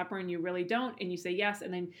go for supper? And you really don't. And you say yes.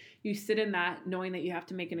 And then you sit in that knowing that you have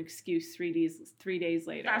to make an excuse 3 days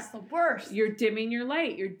later. That's the worst. You're dimming your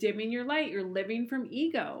light. You're living from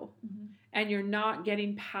ego. Mm-hmm. And you're not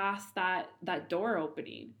getting past that door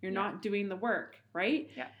opening. You're not doing the work, right?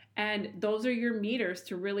 Yeah. And those are your meters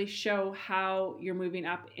to really show how you're moving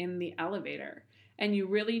up in the elevator. And you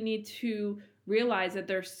really need to realize that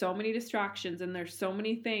there's so many distractions and there's so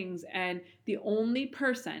many things. And the only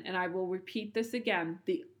person, and I will repeat this again,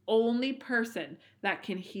 the only person that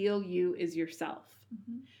can heal you is yourself.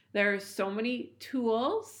 Mm-hmm. There are so many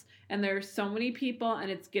tools and there's so many people, and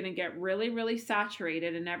it's going to get really, really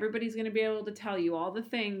saturated, and everybody's going to be able to tell you all the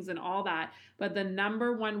things and all that. But the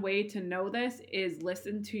number one way to know this is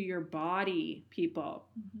listen to your body, people.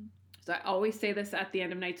 Mm-hmm. So I always say this at the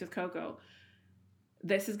end of Nights with Coco.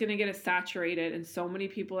 This is going to get us saturated, and so many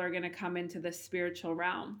people are going to come into this spiritual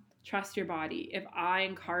realm. Trust your body. If I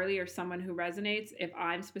and Carly are someone who resonates, if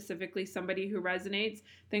I'm specifically somebody who resonates,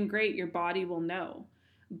 then great, your body will know.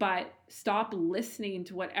 But stop listening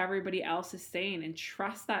to what everybody else is saying and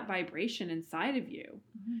trust that vibration inside of you,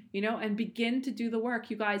 mm-hmm. And begin to do the work.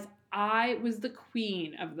 You guys, I was the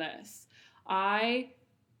queen of this. I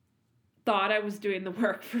thought I was doing the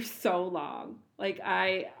work for so long. Like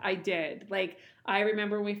I did. Like, I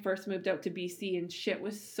remember when we first moved out to BC and shit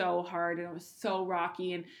was so hard and it was so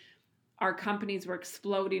rocky and our companies were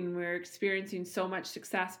exploding and we were experiencing so much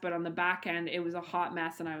success, but on the back end, it was a hot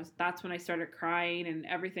mess. And that's when I started crying and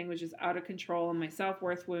everything was just out of control and my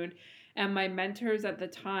self-worth wound. And my mentors at the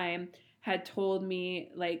time had told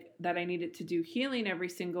me like that I needed to do healing every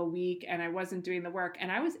single week and I wasn't doing the work.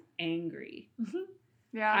 And I was angry. Mm-hmm.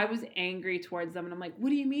 Yeah. I was angry towards them. And I'm like, what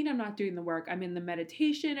do you mean I'm not doing the work? I'm in the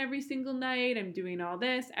meditation every single night. I'm doing all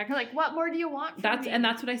this. You're like, what more do you want from me? And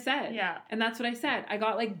that's what I said. Yeah. And that's what I said. I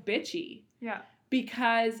got like bitchy. Yeah.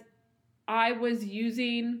 Because I was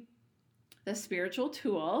using the spiritual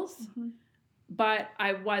tools, mm-hmm. but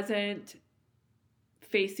I wasn't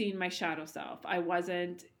facing my shadow self. I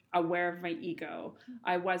wasn't aware of my ego.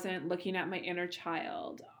 I wasn't looking at my inner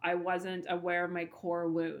child. I wasn't aware of my core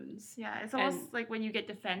wounds. Yeah, it's almost like when you get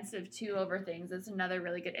defensive too over things, it's another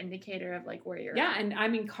really good indicator of like where you're at. And I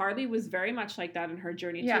mean, Carly was very much like that in her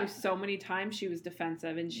journey too. So many times she was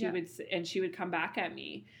defensive and she would come back at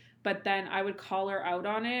me. But then I would call her out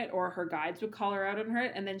on it, or her guides would call her out on her,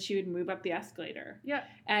 and then she would move up the escalator. Yeah.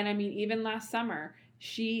 And I mean, even last summer,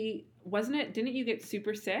 didn't you get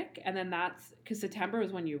super sick? And then because September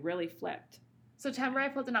was when you really flipped. September I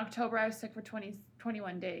flipped. In October I was sick for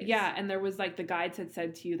 21 days. Yeah, and there was like the guides had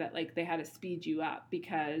said to you that like they had to speed you up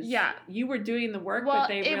because you were doing the work, but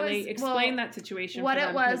they really explained that situation. What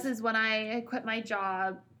it was is when I quit my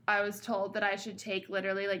job, I was told that I should take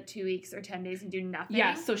literally like 2 weeks or 10 days and do nothing.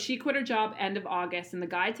 Yeah, so she quit her job end of August, and the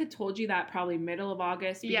guides had told you that probably middle of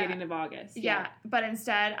August, beginning of August. Yeah, but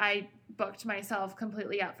instead I booked myself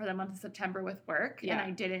completely out for the month of September with work, and I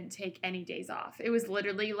didn't take any days off. It was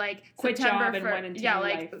literally like quit September job and went into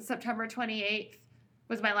like life. September 28th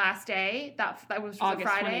was my last day. That was August a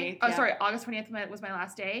Friday. 28th, sorry, August 20th was my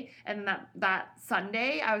last day, and that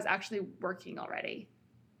Sunday I was actually working already,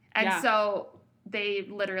 and so they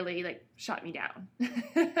literally like shut me down.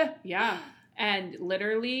 Yeah. And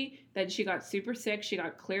literally then she got super sick. She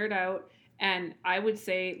got cleared out. And I would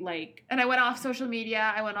say like... And I went off social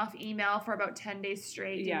media. I went off email for about 10 days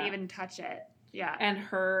straight. Didn't even touch it. Yeah. And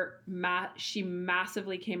she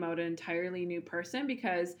massively came out an entirely new person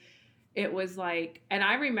because it was like... And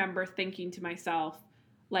I remember thinking to myself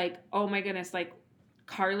like, oh my goodness, like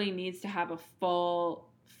Carly needs to have a full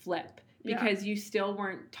flip. Because you still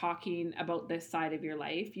weren't talking about this side of your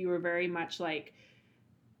life. You were very much like,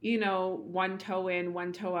 one toe in,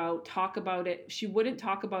 one toe out. Talk about it. She wouldn't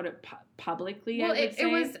talk about it publicly. Well, it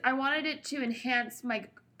was. I wanted it to enhance my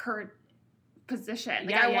current position.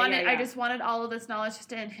 Like I just wanted all of this knowledge just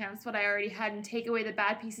to enhance what I already had and take away the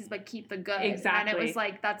bad pieces but keep the good. Exactly. And it was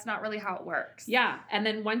like, that's not really how it works. Yeah. And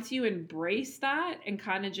then once you embrace that and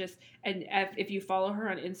kind of just, and if you follow her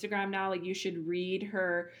on Instagram now, like you should read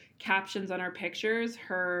her captions on her pictures.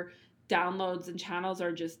 Her downloads and channels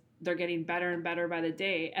are just, they're getting better and better by the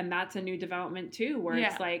day. And that's a new development too, where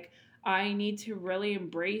it's like, I need to really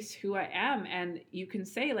embrace who I am. And you can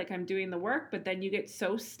say like, I'm doing the work, but then you get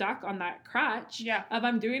so stuck on that crutch of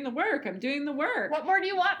I'm doing the work. What more do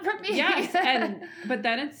you want from me? Yes. But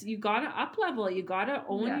then it's, you got to up level. You got to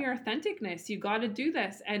own your authenticness. You got to do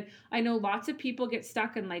this. And I know lots of people get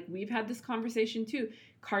stuck and like, we've had this conversation too.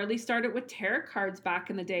 Carly started with tarot cards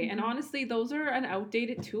back in the day. And honestly, those are an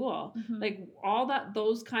outdated tool. Like all that,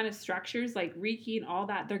 those kind of structures, like Reiki and all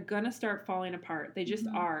that, they're going to start falling apart. They just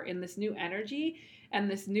are in this new energy and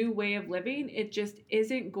this new way of living. It just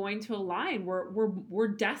isn't going to align. We're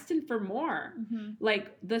destined for more.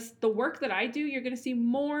 Like the work that I do, you're going to see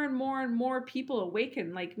more and more and more people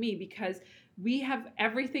awaken like me because we have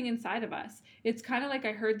everything inside of us. It's kind of like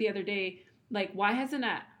I heard the other day, like why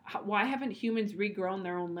haven't humans regrown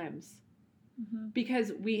their own limbs?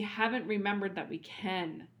 Because we haven't remembered that we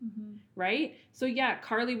can, right? So yeah,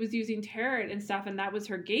 Carly was using tarot and stuff, and that was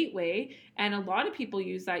her gateway. And a lot of people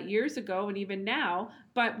use that years ago and even now,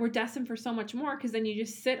 but we're destined for so much more because then you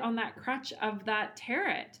just sit on that crutch of that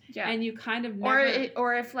tarot and you kind of never...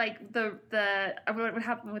 Or if like what would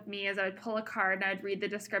happen with me is I would pull a card and I'd read the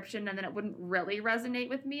description and then it wouldn't really resonate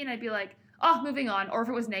with me and I'd be like, oh, moving on. Or if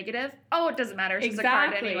it was negative, oh, it doesn't matter. It's just a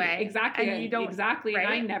card anyway. Exactly. And you don't, exactly. Right?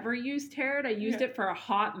 And I never used tarot. I used it for a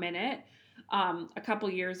hot minute, a couple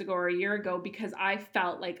years ago or a year ago, because I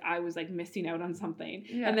felt like I was like missing out on something.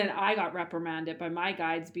 And then I got reprimanded by my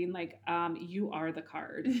guides being like, you are the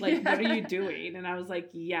card. Like, what are you doing? And I was like,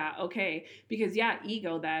 yeah, okay. Because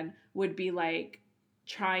ego then would be like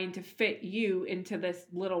trying to fit you into this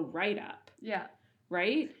little write-up. Yeah.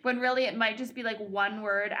 Right? When really it might just be like one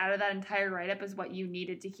word out of that entire write-up is what you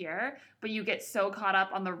needed to hear, but you get so caught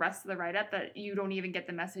up on the rest of the write-up that you don't even get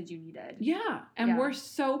the message you needed. Yeah. And we're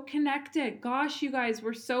so connected. Gosh, you guys,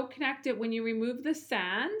 we're so connected when you remove the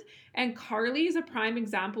sand. And Carly is a prime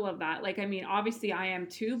example of that. Like, I mean, obviously I am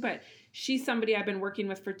too, but she's somebody I've been working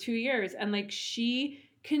with for 2 years. And like, she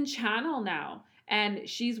can channel now. And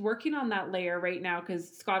she's working on that layer right now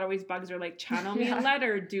because Scott always bugs her, like, channel me a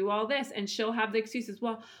letter, do all this. And she'll have the excuses,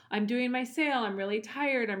 well, I'm doing my sale. I'm really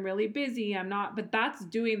tired. I'm really busy. I'm not. But that's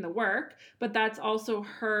doing the work. But that's also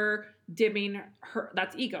her dimming her.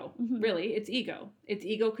 That's ego. Really. It's ego. It's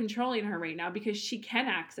ego controlling her right now because she can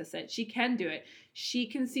access it. She can do it. She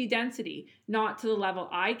can see density, not to the level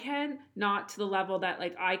I can, not to the level that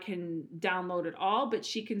like I can download it all. But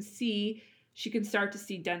she can start to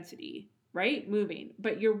see density. Right? Moving,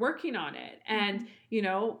 but you're working on it. And, you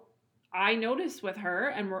know, I notice with her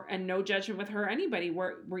and no judgment with her, anybody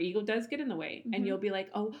where ego does get in the way and you'll be like,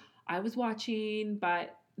 oh, I was watching,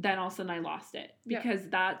 but then all of a sudden I lost it because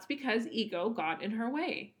that's because ego got in her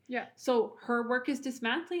way. Yeah. So her work is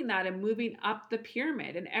dismantling that and moving up the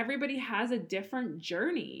pyramid, and everybody has a different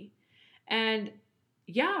journey. And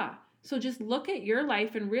so just look at your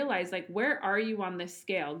life and realize like, where are you on this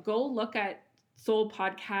scale? Go look at Soul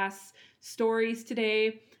Podcasts stories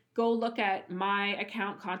today. Go look at my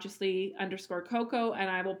account, consciously_Coco, and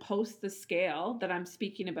I will post the scale that I'm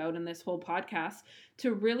speaking about in this whole podcast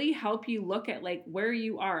to really help you look at like where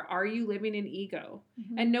you are. Are you living in ego?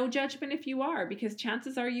 And no judgment if you are, because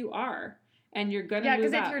chances are you are, and you're gonna move up. Yeah,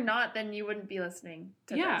 because if you're not, then you wouldn't be listening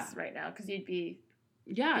to this right now because you'd be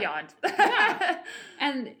beyond.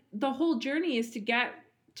 And the whole journey is to get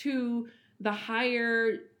to the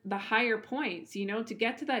higher points, you know, to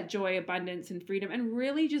get to that joy, abundance, and freedom, and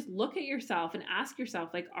really just look at yourself and ask yourself,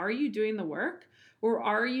 like, are you doing the work or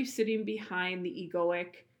are you sitting behind the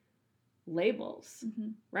egoic labels?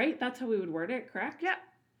 Right? That's how we would word it, correct?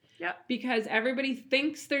 Yeah. Because everybody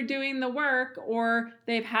thinks they're doing the work, or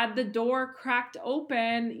they've had the door cracked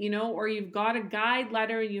open, you know, or you've got a guide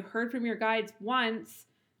letter and you heard from your guides once,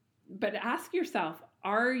 but ask yourself,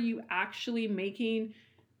 are you actually making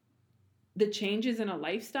the changes in a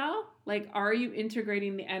lifestyle? Like, are you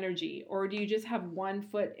integrating the energy, or do you just have one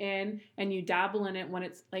foot in and you dabble in it when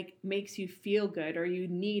it's like makes you feel good or you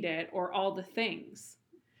need it or all the things?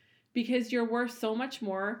 Because you're worth so much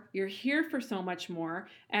more. You're here for so much more.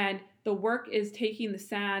 And the work is taking the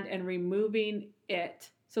sand and removing it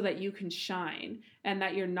so that you can shine and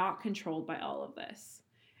that you're not controlled by all of this.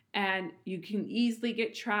 And you can easily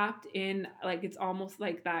get trapped in, like, it's almost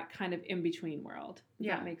like that kind of in-between world. Does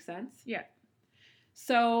that make sense? Yeah.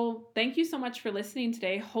 So thank you so much for listening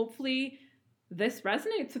today. Hopefully this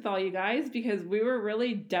resonates with all you guys because we were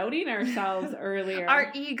really doubting ourselves earlier. Our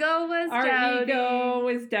ego was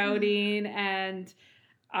doubting. And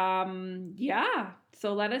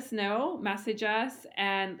so let us know, message us.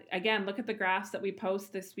 And again, look at the graphs that we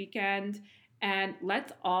post this weekend, and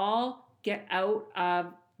let's all get out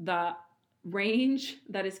of the range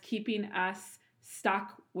that is keeping us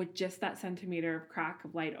stuck with just that centimeter of crack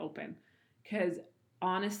of light open. Because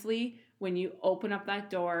honestly, when you open up that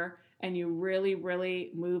door and you really,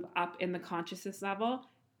 really move up in the consciousness level,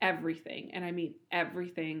 everything, and I mean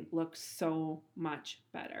everything, looks so much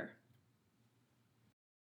better.